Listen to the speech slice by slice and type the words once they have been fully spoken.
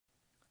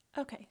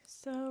Okay,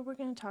 so we're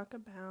going to talk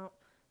about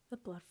the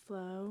blood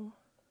flow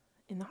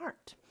in the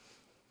heart.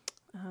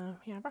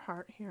 We have our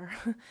heart here,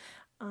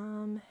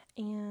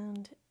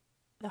 and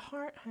the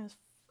heart has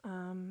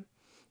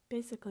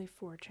basically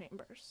 4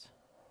 chambers.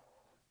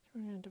 So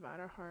we're going to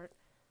divide our heart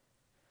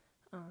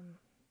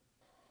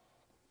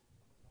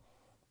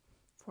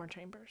 4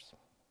 chambers.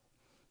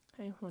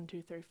 Okay, 1,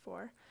 2, 3,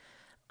 4.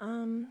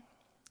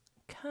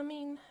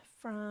 Coming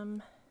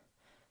from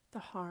the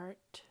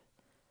heart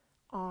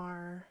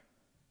are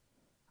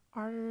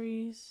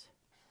arteries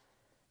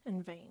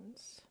and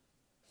veins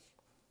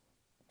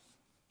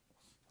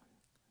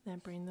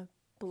that bring the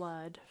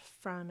blood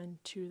from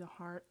and to the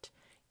heart,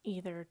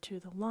 either to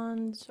the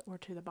lungs or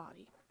to the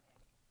body.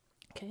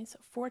 Okay, so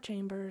 4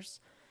 chambers,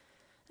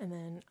 and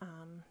then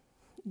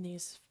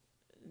these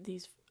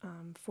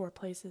 4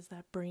 places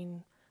that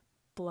bring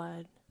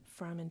blood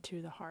from and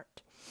to the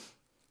heart.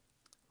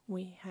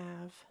 We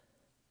have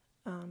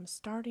we'll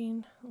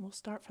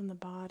start from the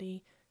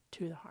body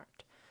to the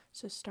heart.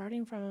 So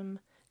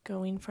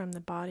going from the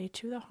body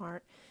to the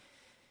heart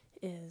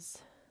is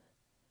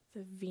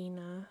the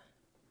vena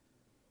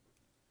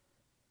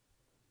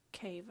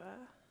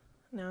cava.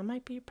 Now I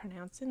might be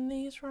pronouncing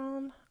these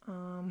wrong.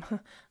 I'm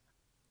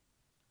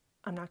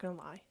not going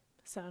to lie.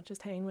 So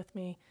just hang with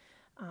me.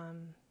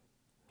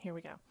 Here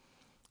we go.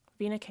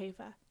 Vena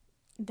cava.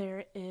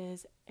 There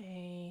is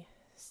a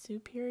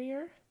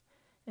superior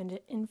and an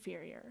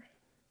inferior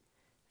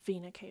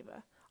vena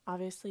cava.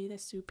 Obviously, the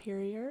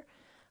superior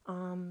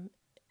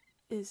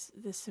is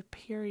the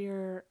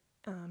superior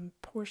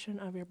portion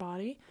of your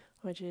body,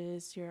 which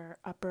is your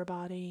upper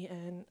body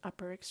and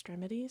upper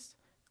extremities,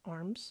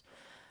 arms.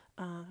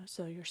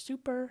 So your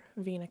super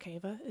vena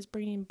cava is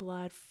bringing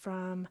blood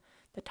from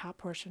the top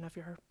portion of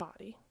your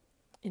body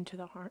into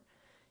the heart.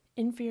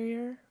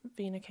 Inferior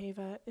vena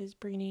cava is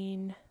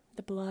bringing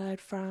the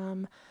blood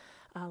from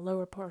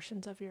lower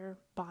portions of your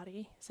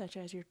body, such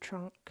as your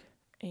trunk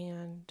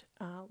and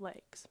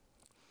legs.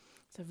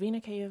 So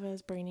vena cava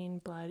is bringing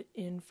blood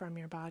in from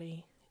your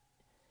body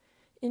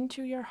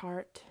into your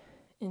heart,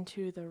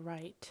 into the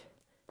right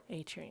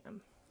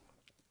atrium.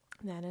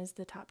 That is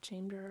the top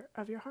chamber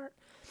of your heart.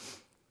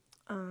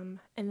 And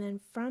then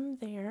from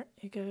there,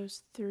 it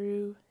goes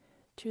through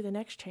to the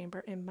next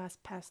chamber and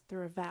must pass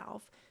through a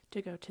valve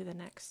to go to the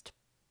next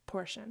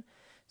portion.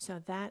 So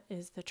that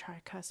is the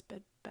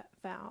tricuspid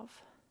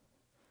valve.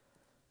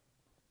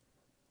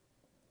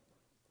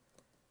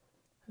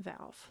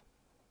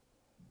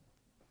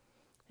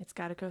 It's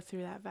got to go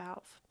through that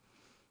valve.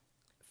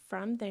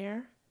 From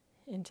there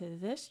into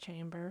this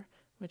chamber,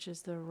 which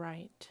is the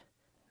right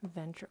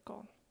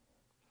ventricle.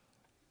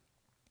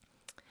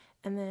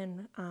 And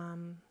then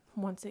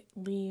once it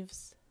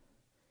leaves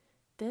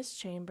this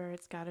chamber,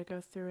 it's got to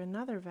go through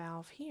another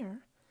valve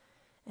here,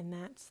 and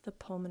that's the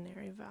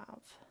pulmonary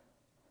valve.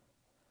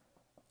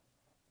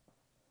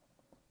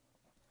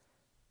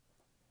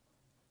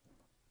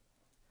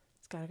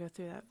 It's got to go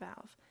through that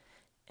valve.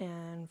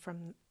 And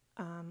from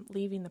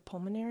leaving the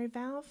pulmonary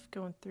valve,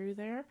 going through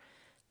there,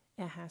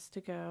 it has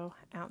to go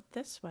out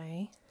this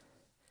way,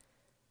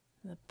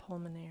 the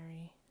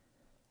pulmonary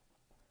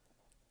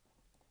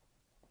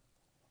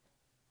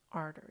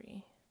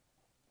artery.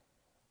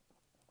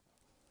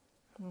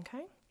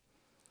 Okay?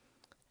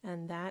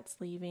 And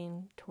that's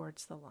leaving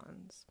towards the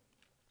lungs.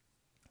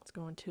 It's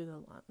going to the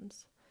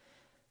lungs.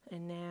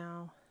 And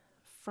now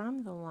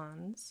from the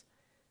lungs,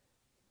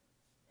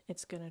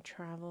 it's going to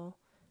travel.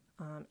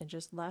 It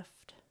just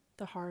left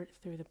the heart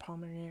through the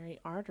pulmonary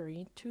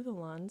artery to the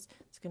lungs.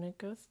 It's going to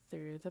go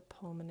through the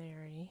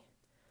pulmonary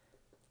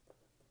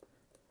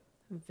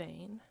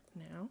vein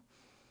now,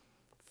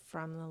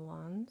 from the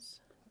lungs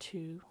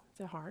to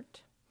the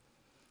heart,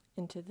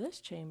 into this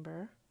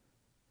chamber,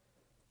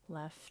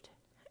 left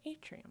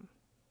atrium.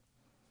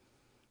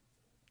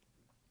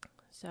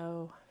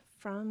 So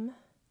from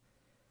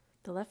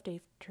the left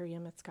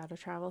atrium, it's got to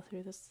travel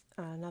through this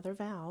another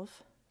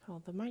valve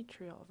called the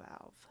mitral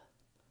valve.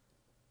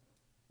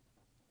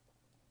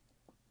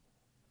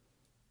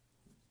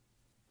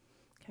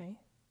 Okay,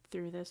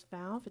 through this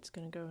valve, it's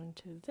going to go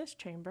into this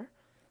chamber,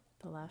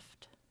 the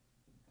left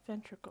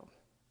ventricle.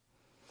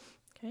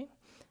 Okay,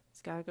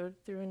 it's got to go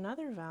through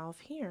another valve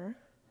here,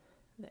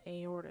 the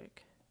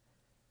aortic,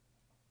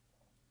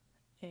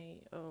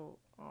 A-O-R-T-I-C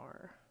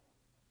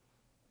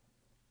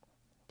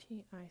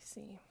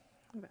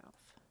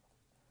valve.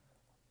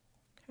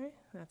 Okay,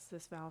 that's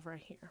this valve right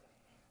here.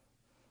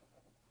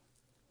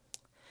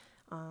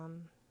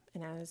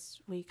 And as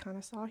we kind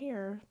of saw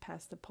here,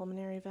 past the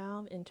pulmonary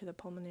valve into the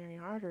pulmonary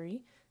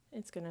artery,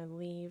 it's going to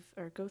leave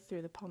or go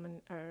through the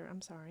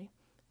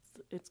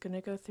it's going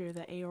to go through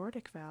the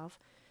aortic valve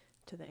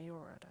to the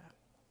aorta.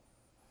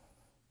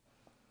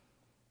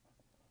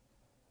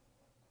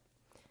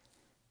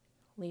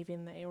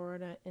 Leaving the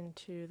aorta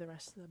into the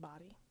rest of the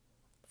body,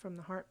 from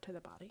the heart to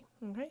the body.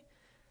 Okay,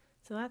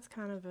 so that's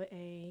kind of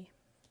a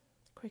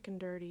quick and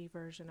dirty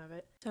version of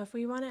it. So if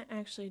we want to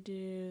actually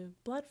do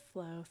blood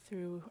flow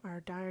through our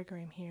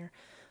diagram here,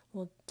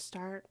 we'll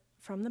start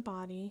from the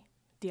body,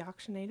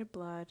 deoxygenated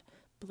blood,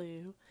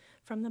 blue,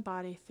 from the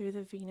body through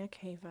the vena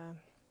cava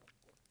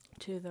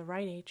to the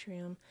right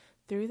atrium,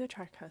 through the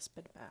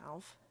tricuspid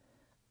valve,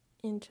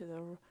 into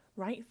the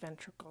right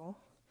ventricle,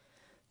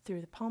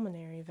 through the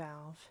pulmonary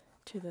valve,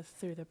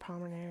 through the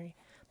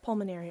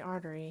pulmonary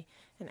artery,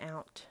 and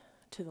out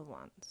to the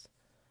lungs.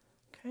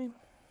 Okay,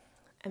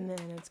 and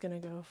then it's going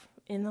to go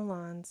in the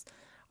lungs.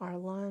 Our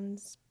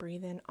lungs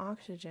breathe in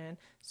oxygen,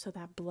 so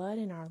that blood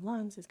in our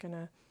lungs is going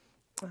to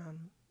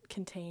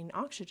contain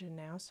oxygen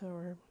now, so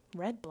we're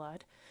red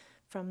blood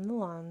from the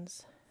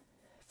lungs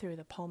through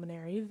the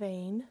pulmonary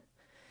vein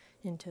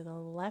into the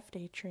left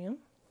atrium,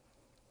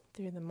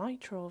 through the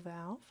mitral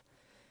valve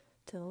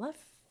to the left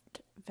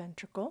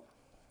ventricle,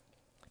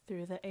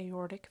 through the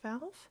aortic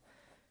valve,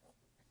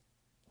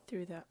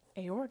 through the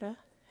aorta,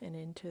 and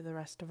into the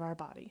rest of our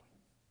body.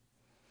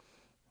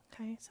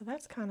 Okay, so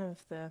that's kind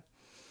of the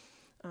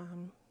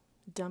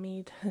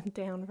dummied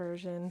down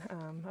version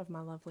of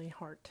my lovely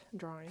heart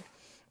drawing.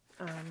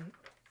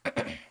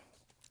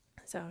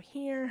 So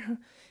here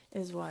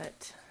is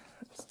what,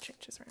 let's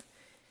change this around.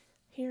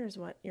 Here is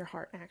what your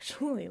heart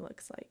actually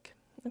looks like.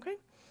 Okay,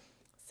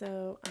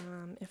 so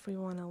if we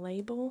want to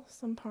label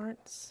some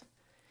parts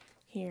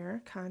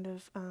here, kind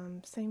of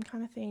same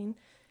kind of thing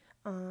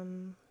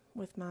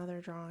with my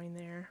other drawing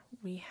there.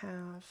 We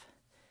have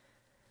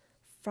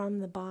from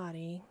the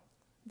body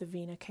the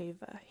vena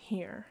cava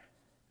here.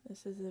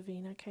 This is the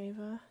vena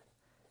cava,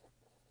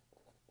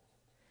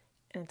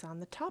 and it's on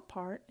the top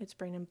part. It's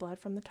bringing blood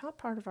from the top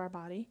part of our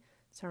body.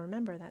 So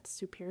remember, that's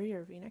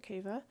superior vena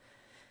cava.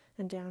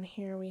 And down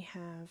here we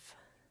have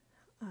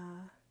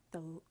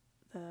the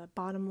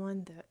bottom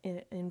one,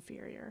 the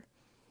inferior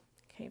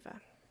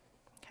cava.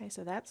 Okay,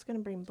 so that's going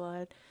to bring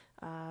blood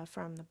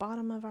from the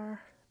bottom of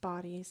our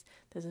bodies.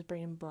 This is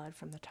bringing blood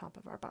from the top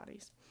of our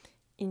bodies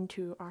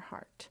into our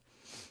heart.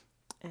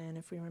 And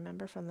if we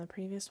remember from the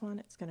previous one,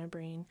 it's going to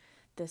bring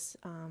this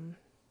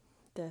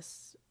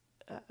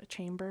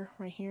chamber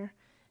right here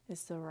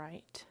is the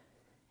right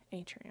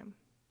atrium.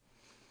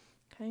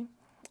 Okay,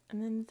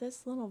 and then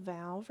this little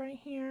valve right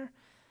here,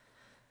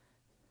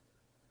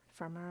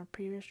 from our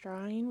previous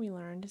drawing, we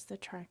learned is the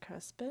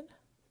tricuspid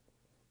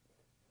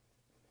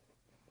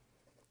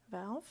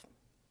valve.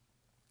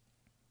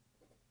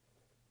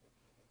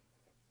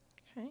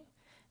 Okay,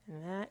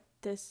 and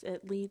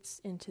it leads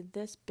into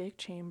this big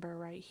chamber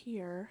right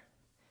here,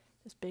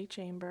 this big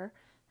chamber,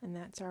 and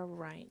that's our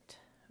right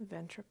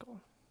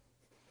ventricle.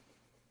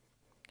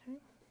 Okay,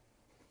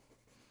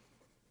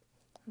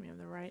 we have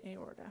the right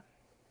aorta.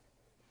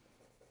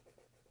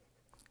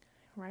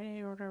 Right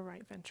aorta,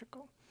 right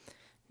ventricle.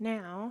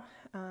 Now,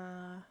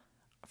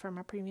 from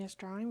our previous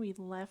drawing, we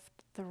left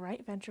the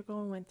right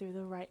ventricle and went through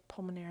the right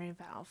pulmonary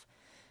valve.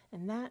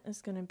 And that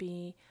is going to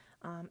be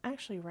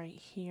actually right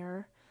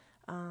here.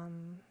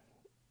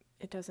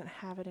 It doesn't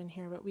have it in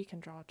here, but we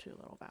can draw two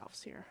little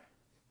valves here.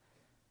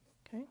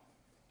 Okay.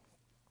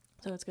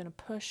 So it's going to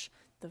push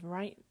the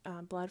right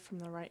blood from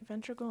the right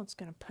ventricle. It's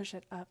going to push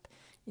it up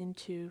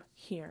into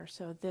here.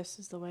 So this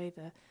is the way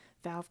the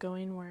valve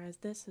going, whereas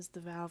this is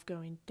the valve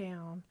going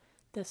down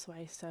this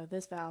way. So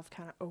this valve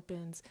kind of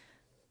opens,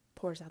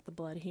 pours out the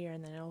blood here,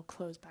 and then it'll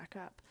close back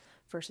up.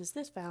 Versus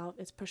this valve,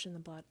 it's pushing the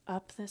blood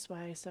up this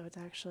way, so it's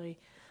actually,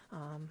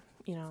 the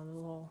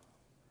little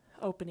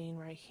opening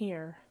right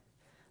here,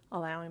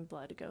 allowing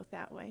blood to go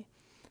that way.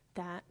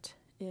 That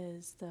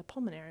is the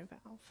pulmonary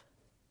valve.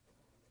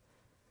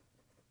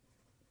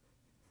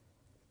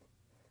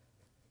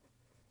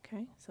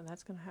 Okay, so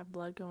that's going to have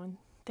blood going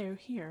through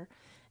here,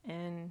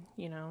 and,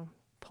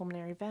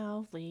 pulmonary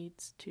valve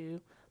leads to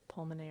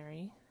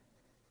pulmonary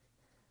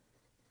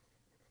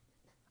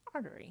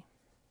artery.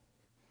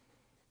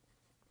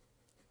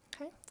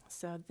 Okay,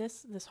 so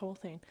this whole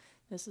thing,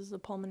 this is the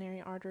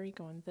pulmonary artery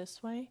going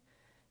this way.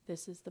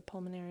 This is the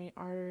pulmonary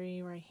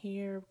artery right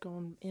here,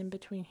 going in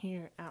between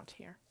here, out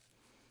here.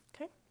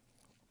 Okay,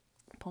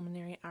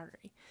 pulmonary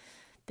artery.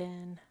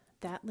 Then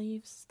that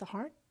leaves the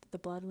heart. The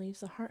blood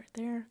leaves the heart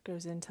there,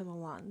 goes into the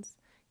lungs,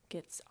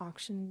 gets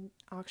oxygen,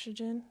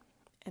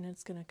 and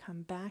it's going to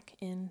come back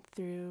in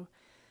through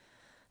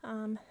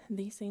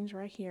these things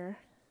right here,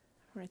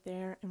 right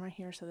there, and right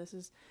here. So this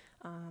is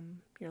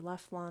your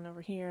left lung over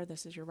here.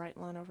 This is your right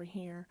lung over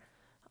here.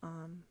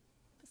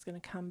 It's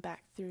going to come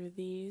back through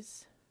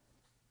these,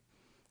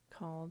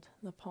 called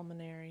the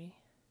pulmonary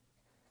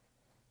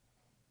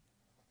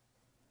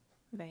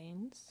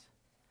veins.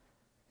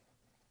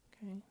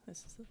 Okay,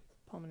 this is the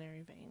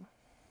pulmonary vein.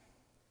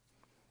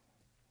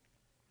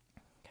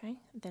 Okay,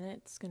 then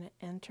it's going to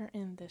enter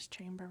in this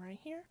chamber right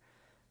here,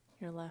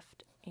 your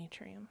left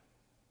atrium.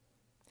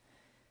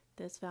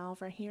 This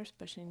valve right here is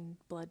pushing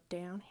blood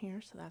down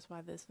here, so that's why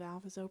this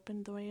valve is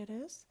opened the way it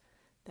is.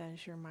 That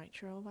is your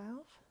mitral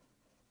valve.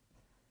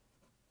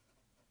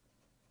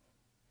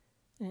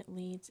 And it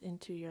leads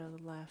into your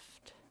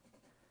left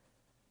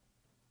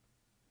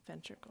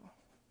ventricle.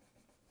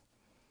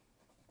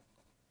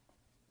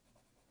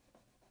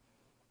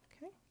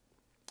 Okay.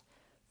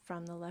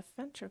 From the left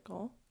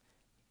ventricle,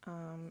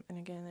 and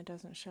again, it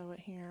doesn't show it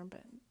here,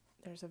 but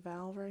there's a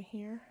valve right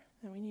here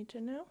that we need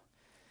to know.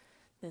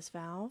 This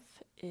valve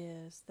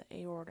is the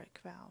aortic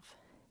valve.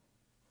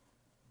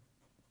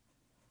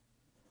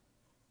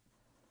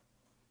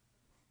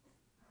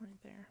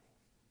 Right there.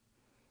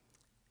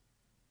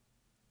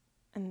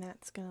 And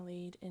that's going to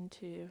lead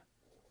into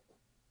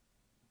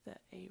the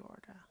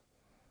aorta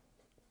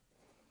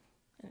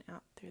and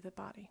out through the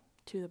body,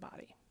 to the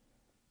body.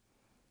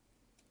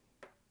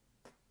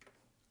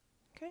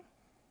 Okay.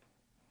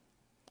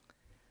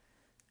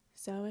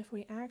 So if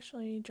we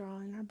actually draw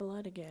in our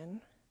blood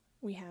again,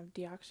 we have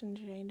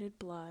deoxygenated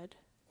blood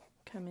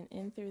coming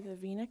in through the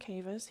vena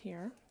cavas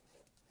here,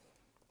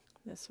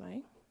 this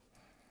way,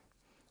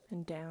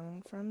 and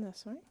down from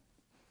this way,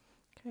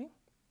 okay,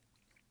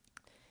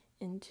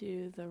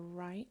 into the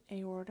right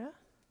aorta.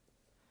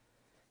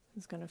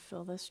 It's going to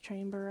fill this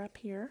chamber up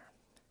here,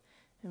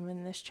 and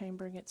when this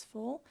chamber gets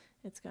full,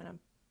 it's going to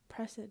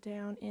press it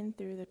down in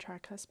through the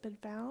tricuspid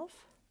valve,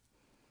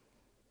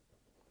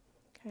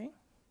 okay,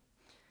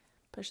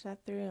 push that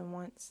through, and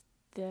once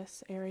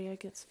this area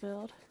gets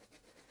filled,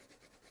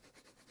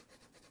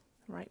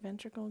 right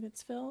ventricle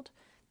gets filled,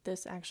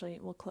 this actually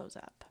will close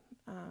up.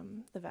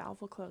 The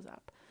valve will close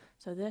up.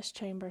 So this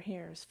chamber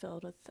here is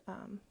filled with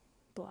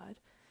blood.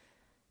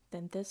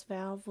 Then this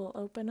valve will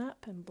open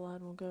up and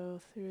blood will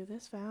go through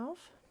this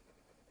valve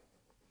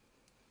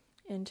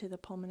into the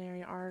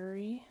pulmonary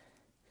artery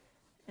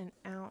and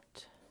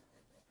out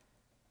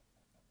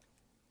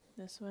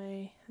this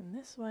way and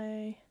this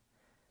way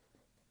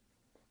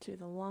to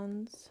the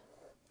lungs.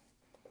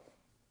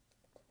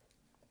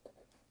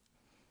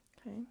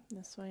 Okay,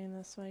 this way and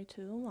this way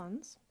to the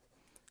lungs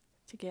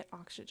to get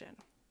oxygen.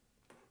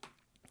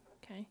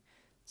 Okay,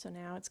 so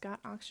now it's got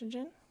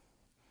oxygen.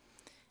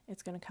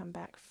 It's going to come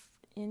back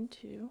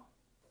into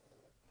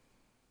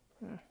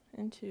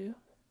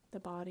the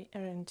body,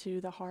 or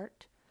into the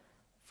heart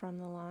from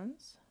the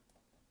lungs.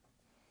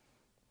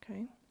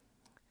 Okay.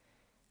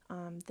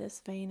 This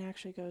vein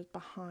actually goes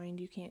behind.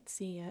 You can't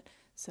see it,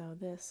 so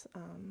this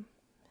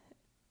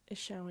is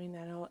showing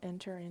that it'll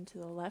enter into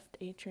the left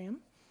atrium.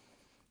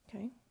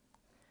 Okay.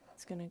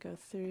 It's going to go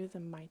through the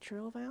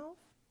mitral valve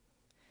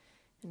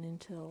and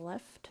into the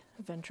left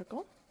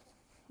ventricle.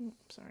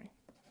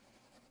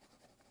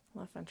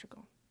 Left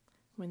ventricle.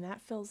 When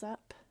that fills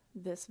up,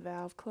 this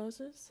valve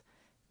closes,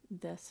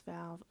 this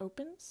valve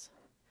opens.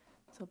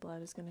 So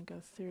blood is going to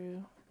go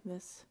through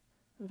this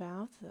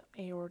valve, the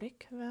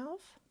aortic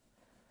valve.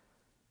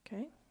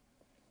 Okay.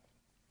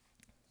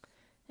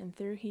 And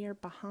through here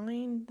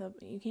behind the,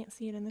 you can't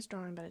see it in this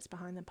drawing, but it's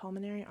behind the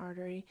pulmonary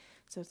artery.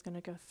 So it's going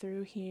to go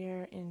through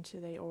here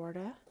into the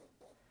aorta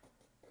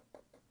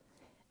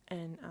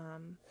and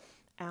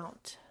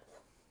out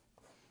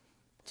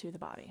to the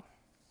body.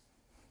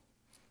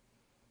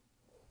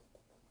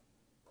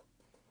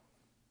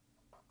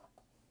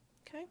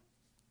 Okay.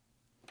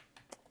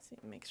 See,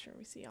 make sure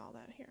we see all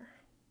that here.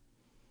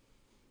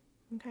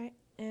 Okay,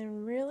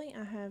 and really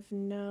I have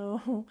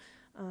no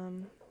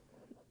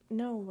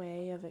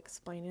way of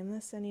explaining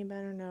this any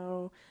better,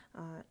 no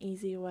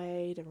easy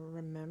way to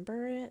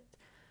remember it.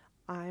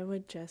 I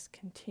would just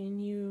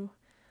continue,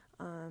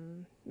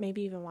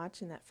 maybe even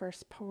watching that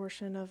first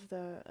portion of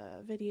the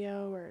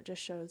video where it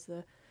just shows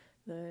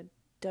the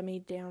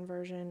dummied down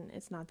version.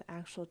 It's not the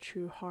actual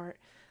true heart.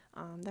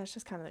 That's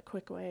just kind of the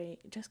quick way.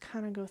 Just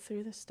kind of go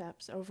through the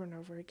steps over and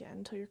over again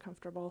until you're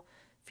comfortable.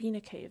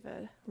 Vena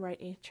cava, right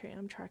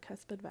atrium,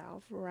 tricuspid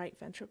valve, right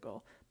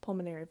ventricle,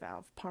 pulmonary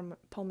valve,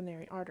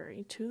 pulmonary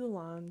artery to the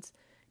lungs,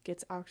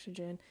 gets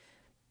oxygen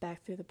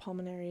back through the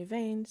pulmonary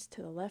veins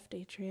to the left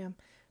atrium,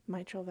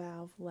 mitral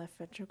valve, left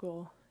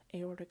ventricle,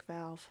 aortic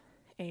valve,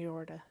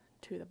 aorta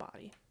to the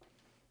body.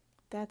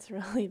 That's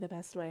really the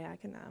best way I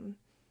can,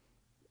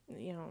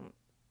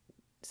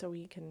 so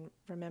we can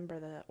remember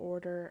the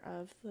order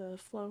of the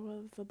flow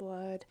of the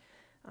blood.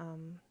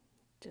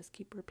 Just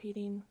keep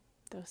repeating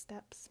those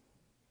steps.